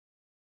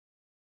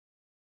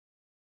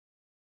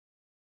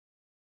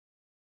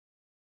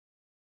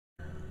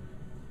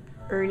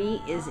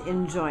Ernie is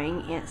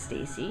enjoying Aunt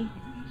Stacy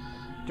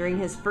during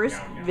his first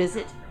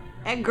visit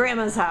at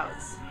Grandma's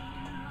house.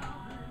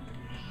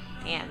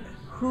 And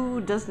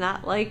who does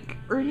not like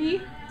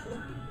Ernie?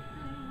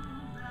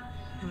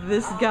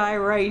 This guy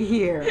right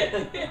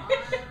here.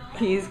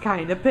 He's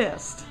kind of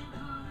pissed.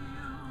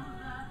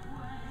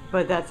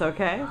 But that's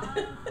okay,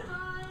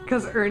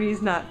 because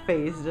Ernie's not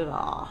fazed at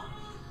all.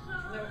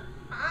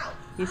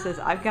 He says,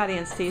 I've got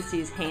Aunt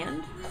Stacy's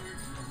hand,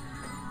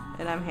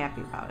 and I'm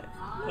happy about it.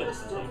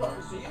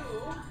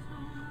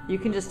 You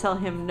can just tell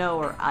him no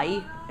or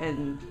I,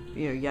 and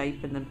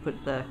yipe, and then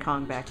put the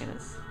Kong back in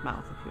his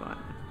mouth if you want.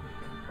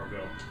 Or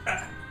go.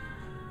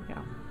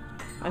 Yeah,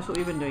 that's what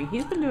we've been doing.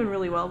 He's been doing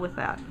really well with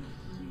that.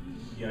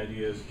 The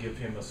idea is give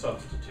him a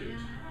substitute,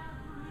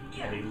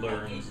 and he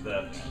learns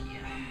that.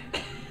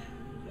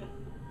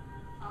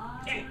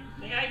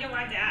 I don't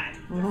want that.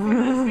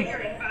 Bigger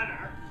and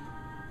better.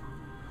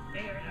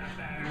 Bigger and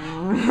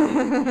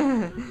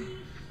better.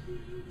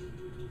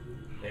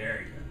 There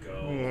you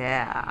go.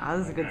 Yeah,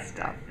 that's good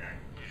stuff.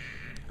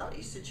 I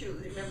used to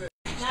choose. Remember?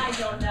 I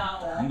don't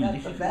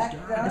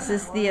know. This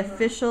is the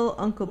official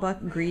Uncle Buck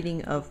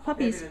greeting of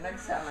puppies.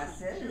 Next time I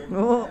said it.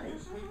 Oh,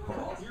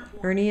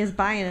 Ernie is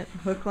buying it,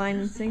 hook, line,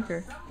 and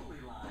sinker.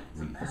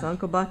 Because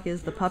Uncle Buck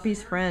is the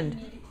puppy's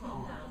friend.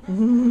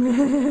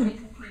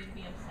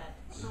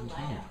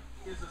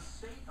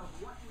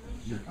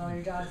 Oh,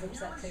 your dog's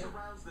upset too.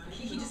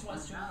 He just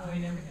wants to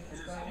avoid everything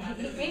that's going on.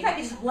 Maybe if I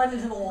could just blend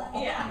into the wall.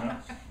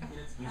 Yeah.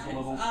 He's a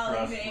little Oh,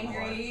 stressed. he's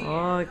angry.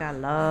 Oh, I gotta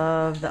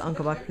love the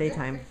Uncle Buck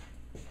playtime.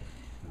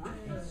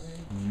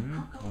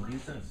 What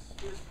is this?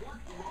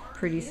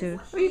 Pretty soon.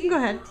 Oh, you can go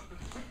ahead.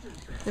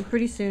 And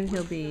pretty soon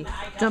he'll be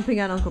jumping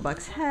on Uncle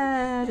Buck's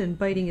head and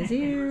biting his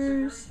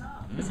ears.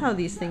 That's how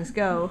these things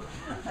go.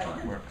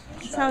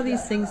 That's how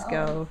these things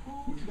go.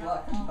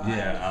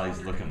 Yeah,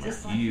 Ollie's looking like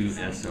you,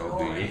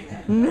 SOB.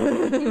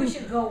 You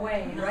should go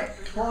away. Right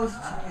close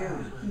to you.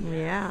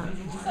 Yeah.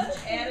 Such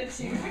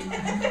attitude.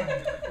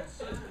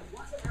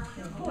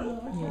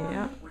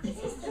 Yeah.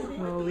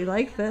 Oh, we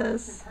like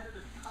this.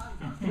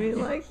 We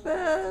like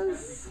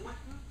this.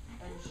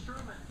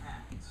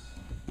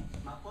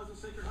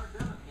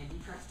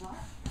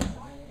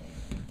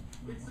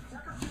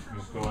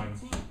 He's going,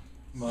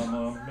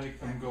 Mama, make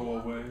them go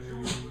away.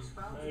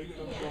 Make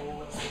them go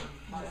away.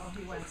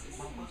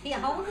 Yeah,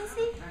 how old is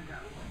he?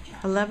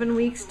 11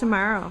 weeks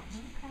tomorrow.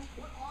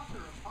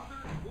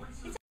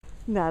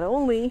 Not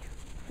only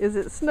is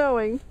it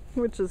snowing,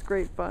 which is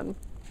great fun,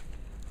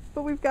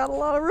 but we've got a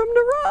lot of room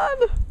to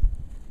run.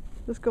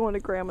 This going to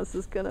Grandma's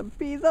is gonna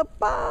be the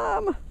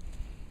bomb.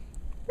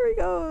 Here he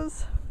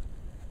goes.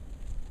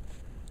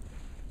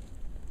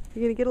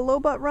 You gonna get a low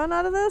butt run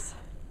out of this?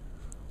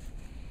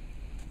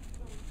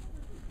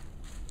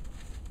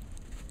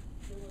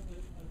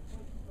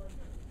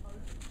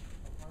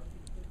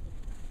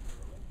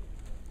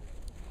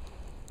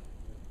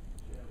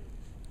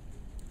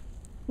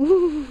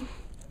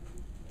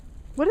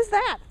 What is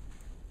that?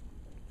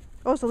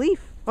 Oh, it's a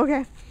leaf.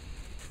 Okay.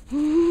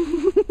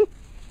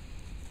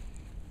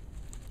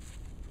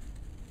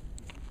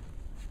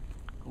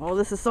 Oh,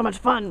 this is so much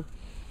fun.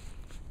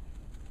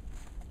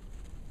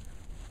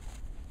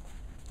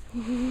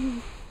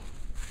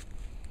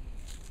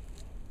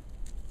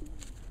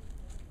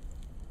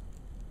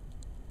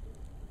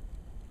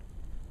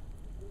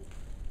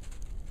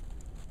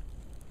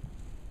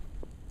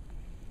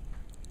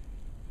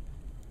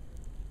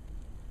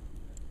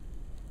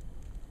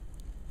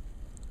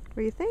 What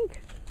do you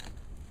think?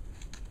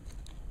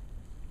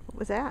 What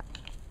was that?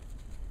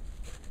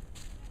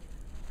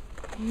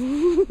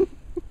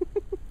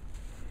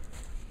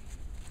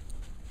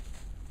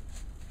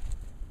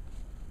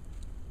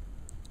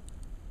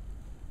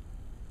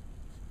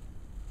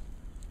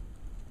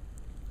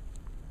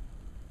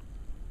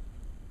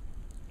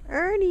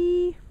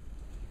 Ernie!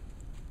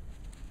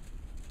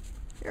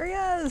 Here he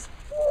is!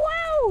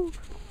 Wow!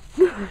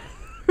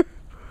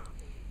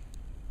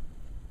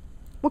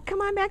 Well,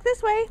 come on back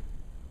this way.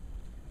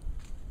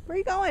 Where are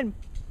you going?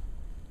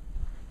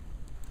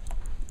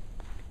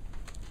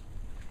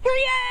 Here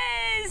he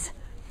is!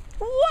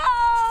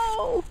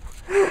 Whoa!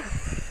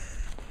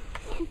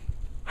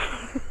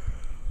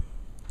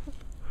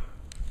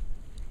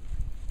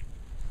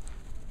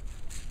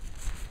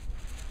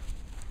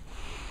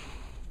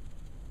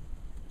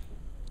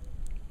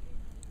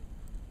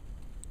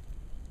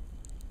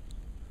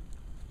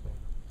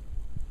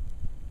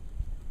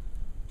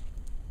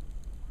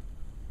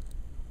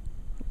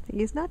 What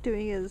he's not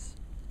doing is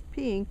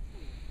peeing.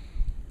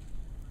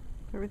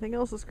 Everything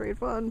else is great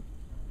fun.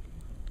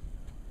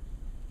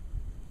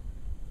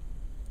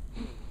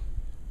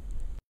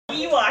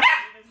 Ewok.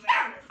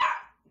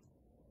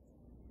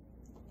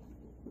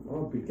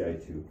 Oh, big guy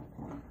too.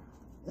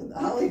 And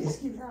Ollie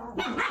just keeps on.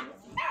 He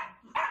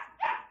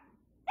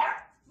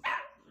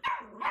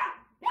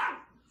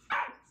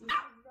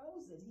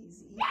knows that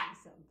he's eating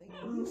something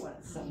and he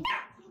wants something.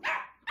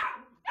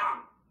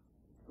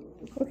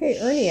 Okay,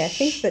 Ernie, I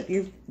think that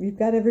you've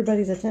got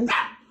everybody's attention.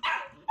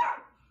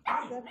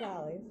 Except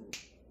Ollie.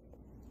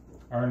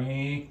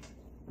 Ernie,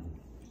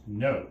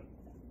 No.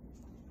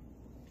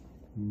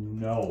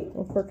 No.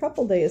 Well, for a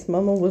couple days,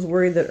 Mama was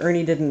worried that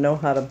Ernie didn't know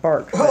how to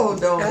bark. Oh,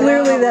 don't.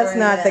 Clearly, that's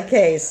not the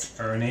case.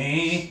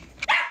 Ernie.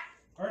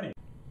 Ernie.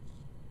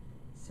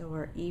 So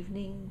our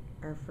evening,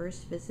 our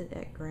first visit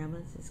at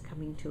Grandma's is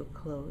coming to a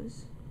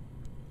close.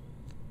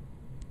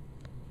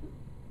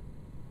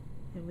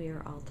 And we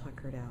are all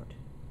tuckered out.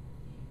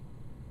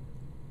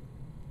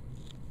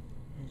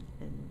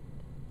 And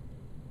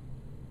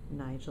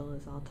Nigel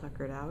is all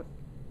tuckered out.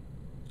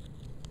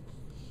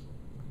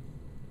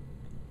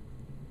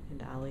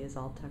 And Ollie is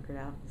all tuckered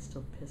out,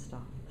 still pissed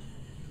off.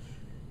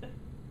 So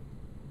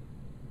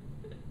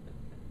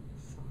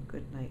a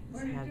good night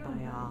was had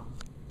by all.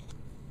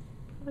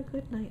 A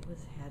good night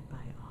was had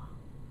by all.